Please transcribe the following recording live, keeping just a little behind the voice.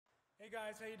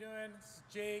guys, how you doing? This is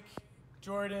Jake,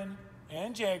 Jordan,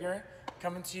 and Jagger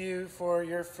coming to you for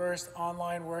your first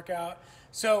online workout.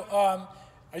 So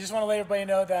I just want to let everybody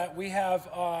know that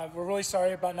we're really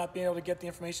sorry about not being able to get the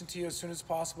information to you as soon as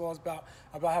possible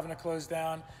about having to close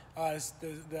down.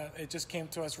 It just came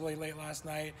to us really late last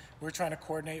night. We were trying to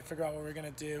coordinate, figure out what we were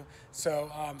going to do.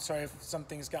 So sorry if some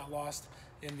things got lost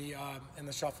in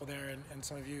the shuffle there, and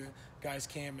some of you guys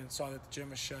came and saw that the gym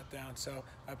was shut down. So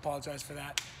I apologize for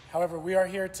that. However, we are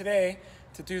here today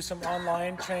to do some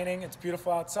online training. It's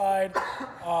beautiful outside.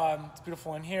 It's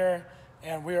beautiful in here.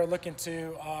 And we are looking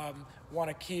to want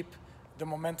to keep the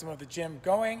momentum of the gym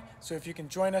going. So if you can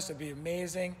join us, it'd be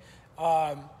amazing.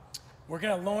 We're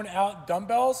going to loan out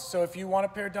dumbbells. So if you want a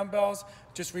pair of dumbbells,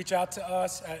 just reach out to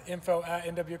us at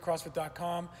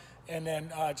info@nwcrossfit.com, and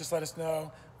then just let us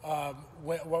know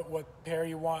what pair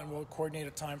you want, and we'll coordinate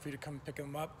a time for you to come pick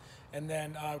them up. And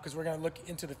then, because we're going to look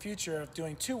into the future of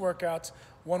doing 2 workouts,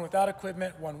 one without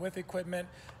equipment, one with equipment.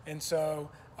 And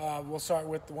so we'll start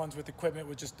with the ones with equipment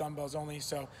with just dumbbells only.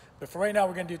 So, but for right now,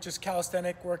 we're going to do just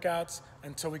calisthenic workouts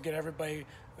until we get everybody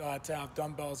to have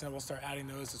dumbbells, and we'll start adding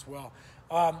those as well.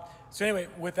 So anyway,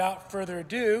 without further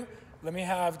ado, let me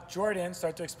have Jordan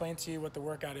start to explain to you what the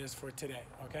workout is for today,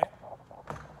 okay?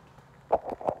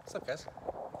 What's up, guys?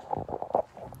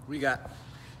 We got,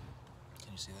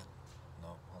 can you see that?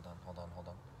 No, hold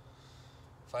on.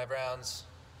 5 rounds,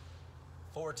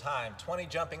 4 time, 20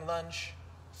 jumping lunge,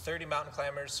 30 mountain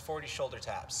climbers, 40 shoulder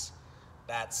taps.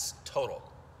 That's total.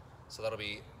 So that'll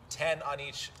be 10 on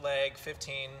each leg,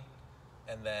 15,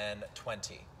 and then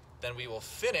 20. Then we will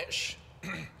finish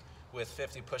with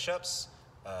 50 push-ups.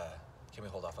 Can we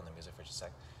hold off on the music for just a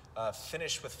sec?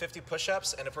 Finish with 50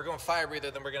 push-ups, and if we're going fire breather,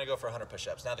 then we're gonna go for 100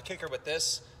 push-ups. Now the kicker with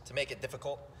this, to make it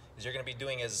difficult, is you're gonna be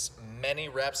doing as many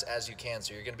reps as you can,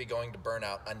 so you're gonna be going to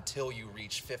burnout until you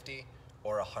reach 50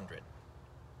 or 100.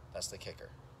 That's the kicker.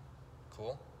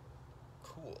 Cool?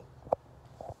 Cool.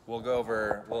 We'll go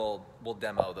over, we'll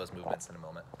demo those movements in a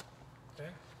moment. Okay.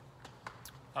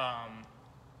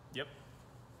 Yep.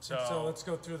 So let's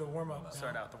go through the warm-up. Let's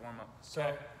start out the warm-up. So,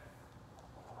 okay.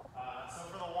 So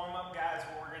for the warm-up, guys,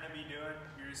 what we're going to be doing,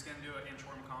 you're just going to do an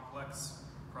inchworm complex.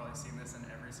 You've probably seen this in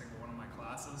every single one of my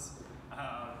classes.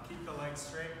 Keep the legs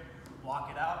straight,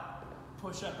 block it out,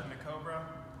 push up into cobra,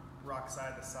 rock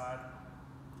side to side.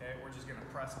 Okay, we're just going to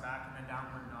press back in a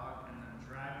downward dog and then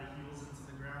drag the heels into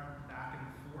the ground, back and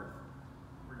forth.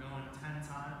 We're going 10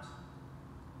 times.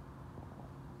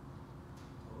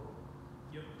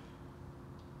 Yep.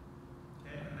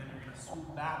 Okay, and then you're going to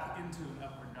swoop back into an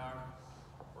upward dog.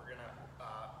 We're going to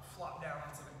flop down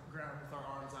onto the ground with our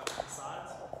arms out to the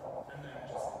sides, and then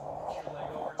just push your leg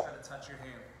over, try to touch your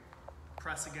hand.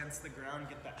 Press against the ground,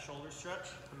 get that shoulder stretch,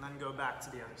 and then go back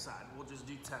to the other side. We'll just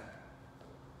do 10.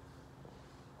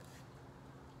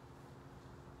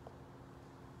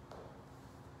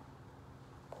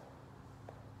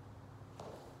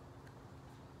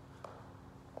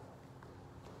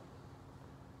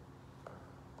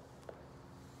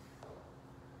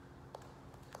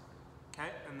 Okay,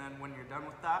 and then when you're done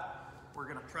with that, we're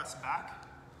gonna press back.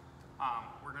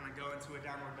 We're gonna go into a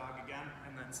downward dog again,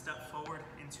 and then step forward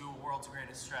into a world's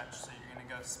greatest stretch. So you're gonna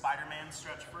go Spider-Man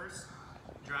stretch first,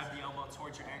 drive the elbow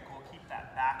towards your ankle, keep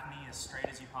that back knee as straight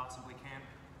as you possibly can,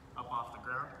 up off the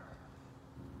ground.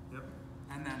 Yep,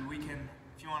 and then we can,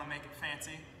 if you wanna make it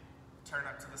fancy, turn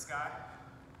up to the sky.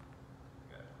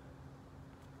 Good.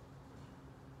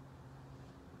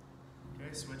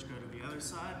 Okay, switch, go to the other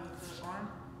side with the arm.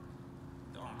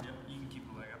 Yep, you can keep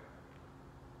the leg up.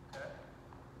 Okay.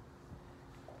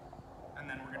 And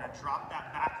then we're going to drop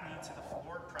that back knee to the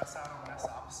floor, press out on this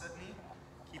opposite knee,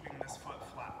 keeping this foot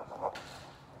flat.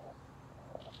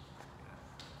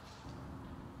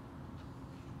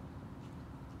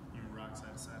 You can rock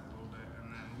side to side a little bit,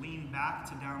 and then lean back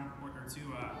to downward or to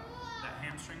that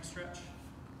hamstring stretch.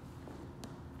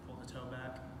 Pull the toe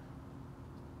back.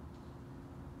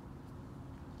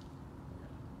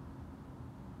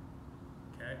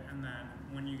 Okay, and then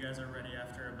when you guys are ready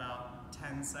after about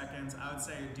 10 seconds, I would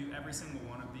say do every single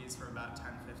one of these for about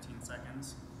 10-15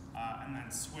 seconds, and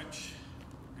then switch,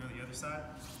 go to the other side,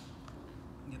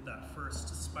 get that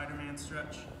first Spider-Man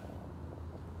stretch.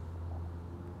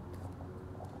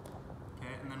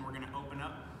 Okay, and then we're gonna open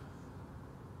up.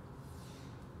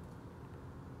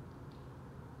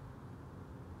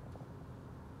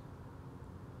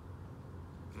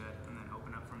 Good, and then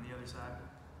open up from the other side.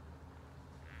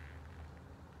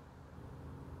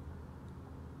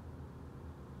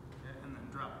 And then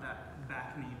drop that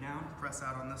back knee down, press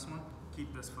out on this one,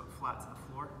 keep this foot flat to the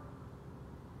floor.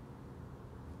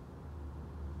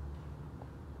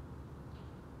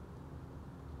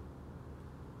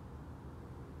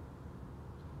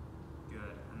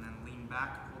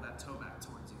 back, pull that toe back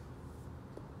towards you.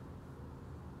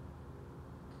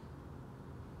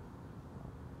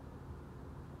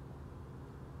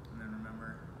 And then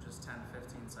remember, just 10 to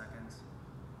 15 seconds.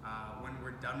 When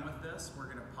we're done with this, we're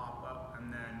gonna pop up,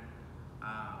 and then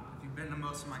if you've been to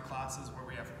most of my classes where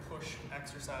we have push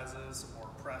exercises or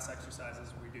press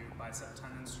exercises, we do bicep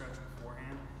tendon stretch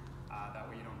beforehand. That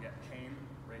way you don't get pain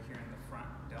right here in the front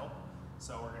delt.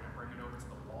 So we're gonna bring it over to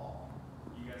the wall.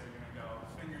 You guys are gonna go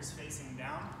fingers facing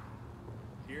down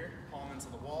here, palm into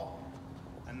the wall,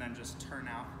 and then just turn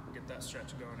out, get that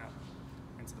stretch going up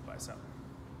into the bicep.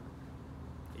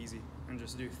 Easy, and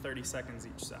just do 30 seconds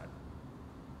each side.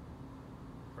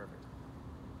 Perfect.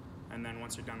 And then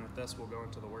once you're done with this, we'll go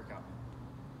into the workout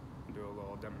and do a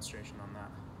little demonstration on that.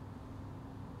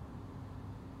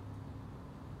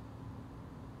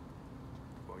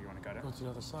 Well, you want to cut it? Go to the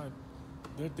other side.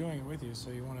 They're doing it with you, so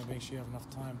you want to make sure you have enough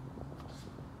time.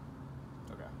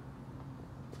 Okay.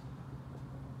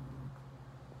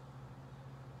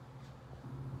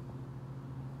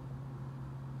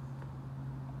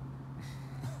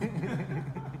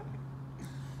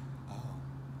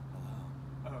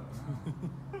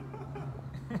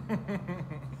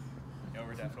 Yeah,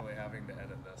 we're definitely having to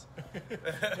edit this.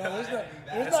 No,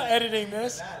 there's not editing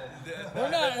this. We're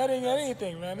not editing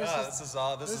anything, man. This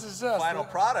is the us. final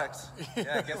product.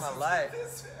 Yeah, get my light.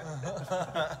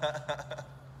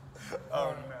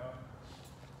 Oh no.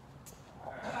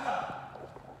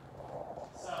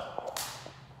 So,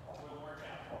 we'll work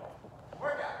out.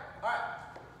 Workout. All right.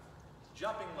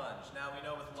 Jumping lunge. Now we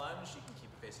know with lunge, you can keep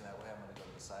it facing that way. I'm going to go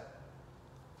to the side.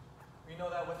 We know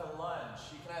that with a lunge,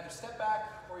 you can either step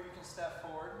back or you can step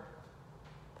forward.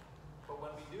 But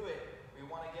when we do it, we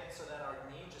want to get so that our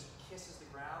knee just kisses the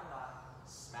ground, not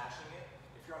smashing it.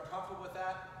 If you're uncomfortable with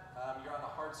that, you're on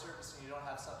a hard surface and you don't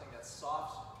have something that's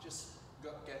soft, just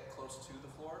get close to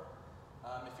the floor.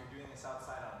 If you're doing this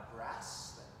outside on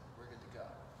grass, then we're good to go.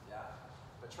 Yeah?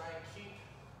 But try and keep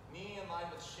knee in line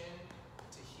with shin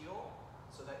to heel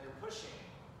so that you're pushing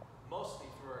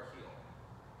mostly through our heel.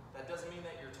 That doesn't mean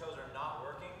that your toes are not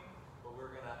working, but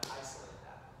we're going to isolate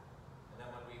that. And then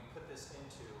when we put this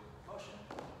into motion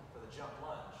for the jump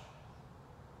lunge,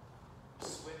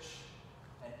 switch,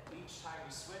 and each time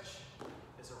we switch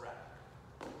is a rep.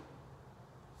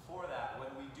 For that,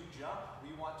 when we do jump,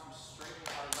 we want to straighten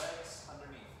our legs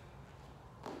underneath.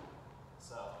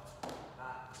 So,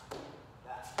 not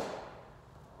that.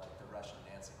 Like the Russian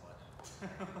dancing one. It's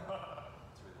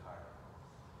really hard.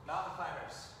 Mountain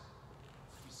climbers.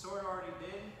 We sort of already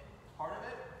did part of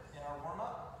it in our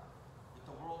warm-up with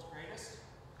the world's greatest.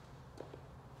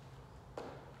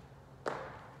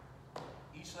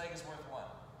 Each leg is worth one.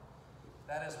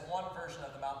 That is one version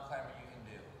of the mountain climber you can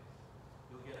do.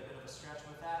 You'll get a bit of a stretch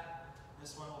with that.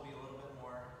 This one will be a little bit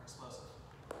more explosive.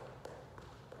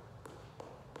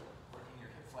 Working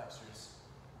your hip flexors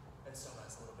and so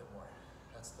that's a little bit more.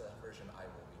 That's the version I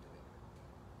will be doing.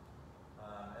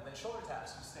 And then shoulder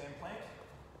taps. You stay in plank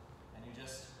and you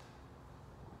just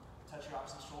touch your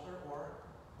opposite shoulder or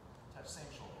touch same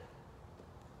shoulder.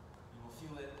 You will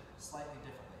feel it slightly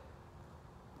differently.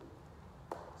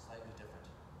 Slightly different.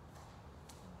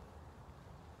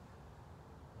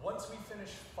 Once we finish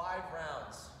 5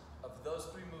 rounds of those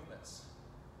 3 movements,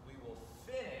 we will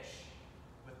finish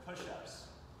with push-ups.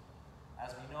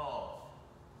 As we know,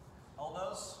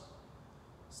 elbows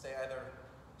stay either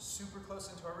super close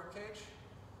into our ribcage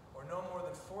or no more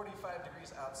than 45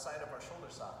 degrees outside of our shoulder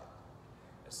socket.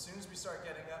 As soon as we start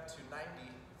getting up to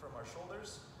 90 from our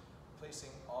shoulders,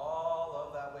 placing all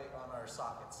of that weight on our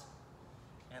sockets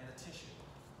and the tissue.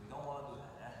 We don't want to do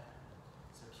that, eh?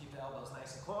 So keep the elbows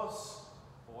nice and close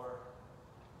for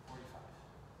 45.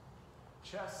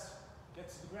 Chest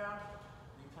gets to the ground,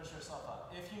 we push ourselves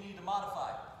up. If you need to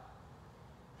modify,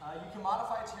 you can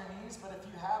modify it to your knees, but if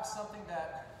you have something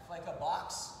that, like a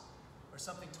box or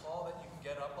something tall that you can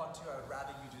get up onto, I would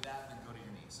rather you do that than go to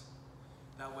your knees.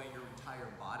 That way your entire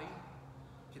body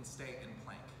can stay in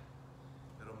plank.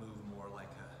 It'll move more like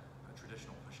a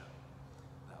traditional push-up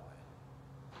that way.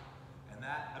 And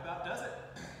that about does it.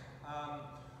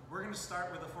 We're going to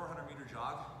start with a 400-meter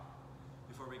jog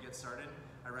before we get started.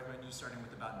 I recommend you starting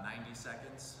with about 90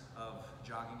 seconds of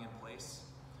jogging in place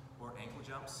or ankle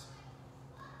jumps,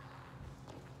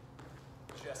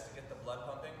 just to get the blood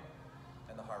pumping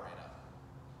and the heart rate up.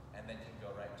 And then you can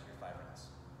go right into your 5 rounds.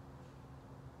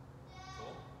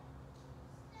 Cool?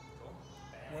 Cool?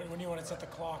 When do you want to set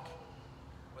the clock?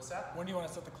 What's that? When do you want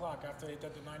to set the clock? After they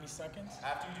did the 90 seconds?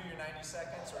 After you do your 90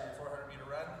 seconds or your 400-meter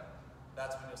run,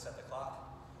 that's when you'll set the clock.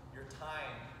 Your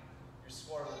time, your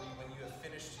score will be when you have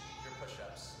finished your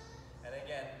push-ups. And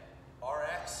again,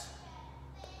 RX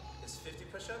is 50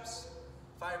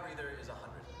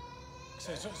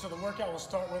 So the workout will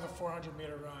start with a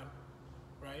 400-meter run,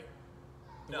 right?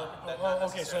 No,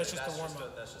 okay, so that's just the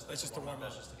warm-up. That's just the warm-up.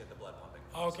 That's just to get the blood pumping.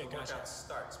 Okay, so the gotcha. workout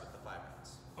starts with the 5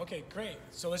 rounds. Okay, great.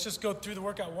 So let's just go through the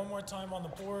workout one more time on the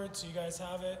board so you guys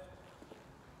have it.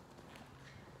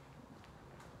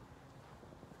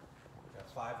 We got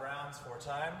 5 rounds, 4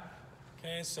 time.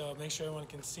 Okay, so make sure everyone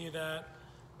can see that.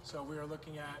 So we are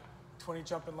looking at 20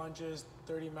 jumping lunges,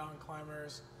 30 mountain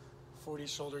climbers, 40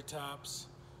 shoulder taps,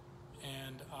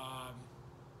 and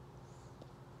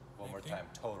one more time,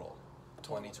 total.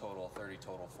 20 total, 30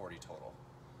 total, 40 total.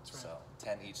 That's right. So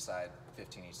 10 each side,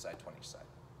 15 each side, 20 each side.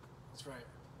 That's right.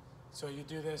 So you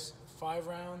do this 5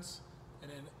 rounds,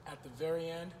 and then at the very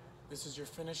end, this is your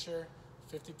finisher,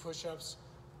 50 push-ups,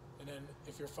 and then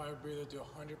if you're a fire breather, do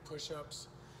 100 push-ups,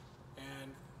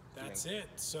 and that's it.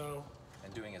 So.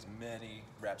 And doing as many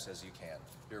reps as you can.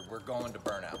 We're going to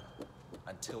burnout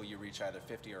until you reach either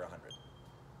 50 or 100.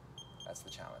 That's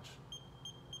the challenge.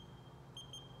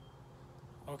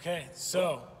 Okay,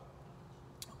 so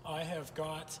I have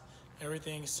got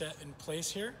everything set in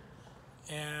place here,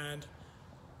 and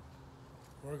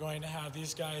we're going to have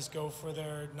these guys go for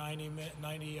their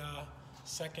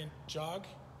 90-second jog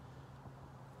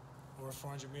or a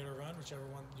 400-meter run, whichever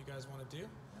one you guys want to do.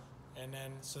 And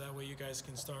then, so that way you guys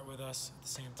can start with us at the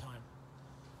same time.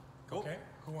 Cool. Okay?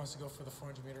 Who wants to go for the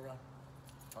 400-meter run?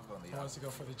 I'll go in the Who wants to go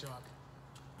for the jog?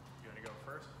 You want to go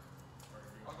first?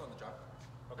 I'll go in the jog.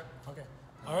 Okay. Okay.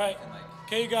 All right.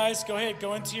 Okay, you guys, go ahead.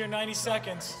 Go into your 90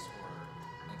 seconds.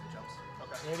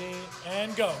 Okay. Ready,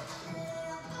 and go.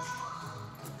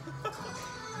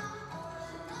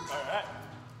 All right.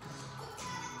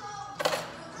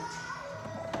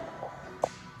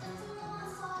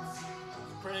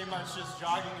 Pretty much just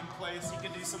jogging in place. You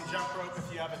can do some jump rope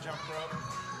if you have a jump rope.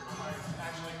 I might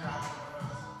actually grab one of those.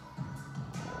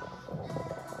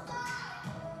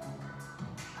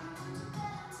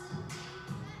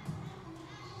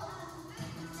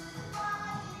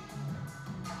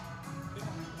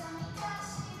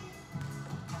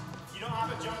 If you don't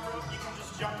have a jump rope, you can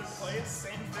just jump in place.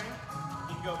 Same thing.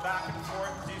 You can go back and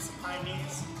forth, do some high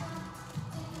knees.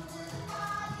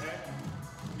 Okay.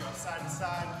 You can go side to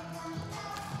side.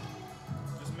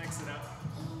 Just mix it up.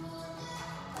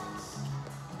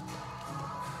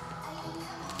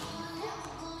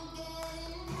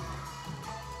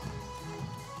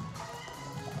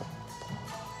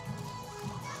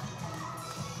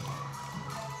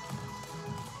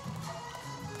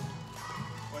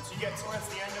 Once you get towards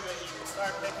the end of it, you can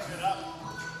start picking it up.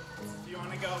 If you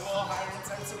want to go a little higher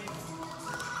intensity,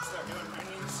 start doing high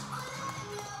knees.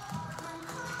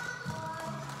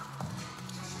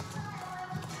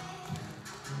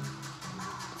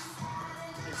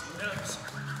 Do some dips.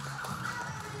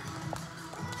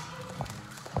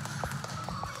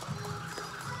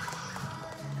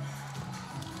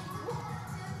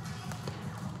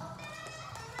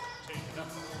 Change it up a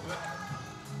little bit.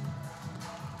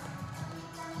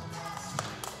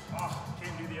 Oh,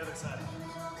 can't do the other side.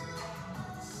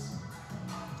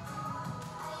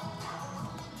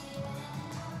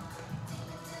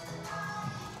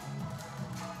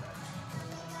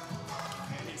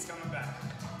 And he's coming back.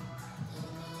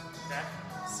 Okay,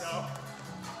 so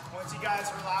once you guys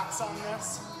relax on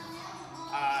this,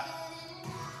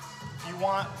 if you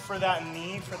want for that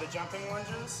knee for the jumping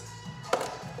lunges,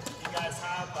 you guys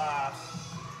have a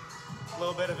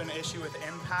little bit of an issue with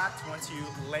impact. Once you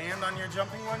land on your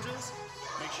jumping lunges,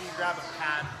 make sure you grab a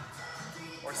pad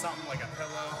or something like a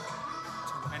pillow,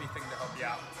 anything to help you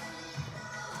out.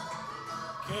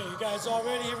 Okay, you guys all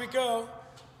ready? Here we go.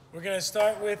 We're gonna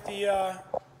start with the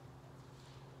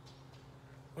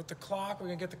clock. We're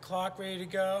gonna get the clock ready to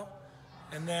go,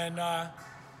 and then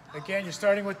again, you're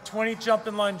starting with 20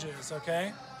 jumping lunges.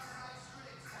 Okay.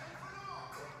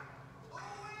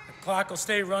 The clock will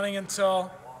stay running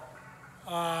until.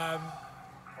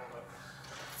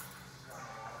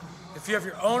 If you have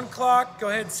your own clock, go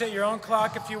ahead and set your own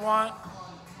clock if you want.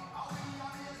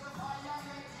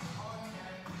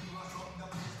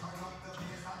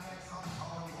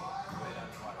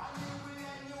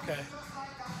 Okay.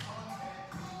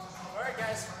 All right,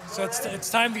 guys. So it's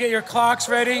time to get your clocks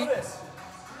ready.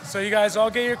 So you guys all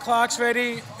get your clocks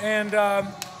ready, and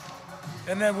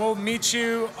then we'll meet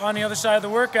you on the other side of the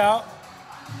workout.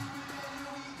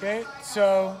 Okay,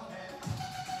 so.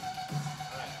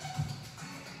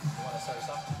 You want to start us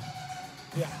off?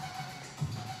 Yeah.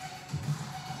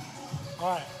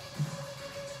 All right.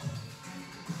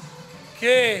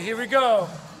 Okay, here we go.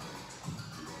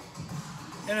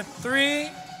 In a 3,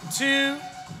 2,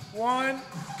 1,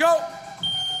 go.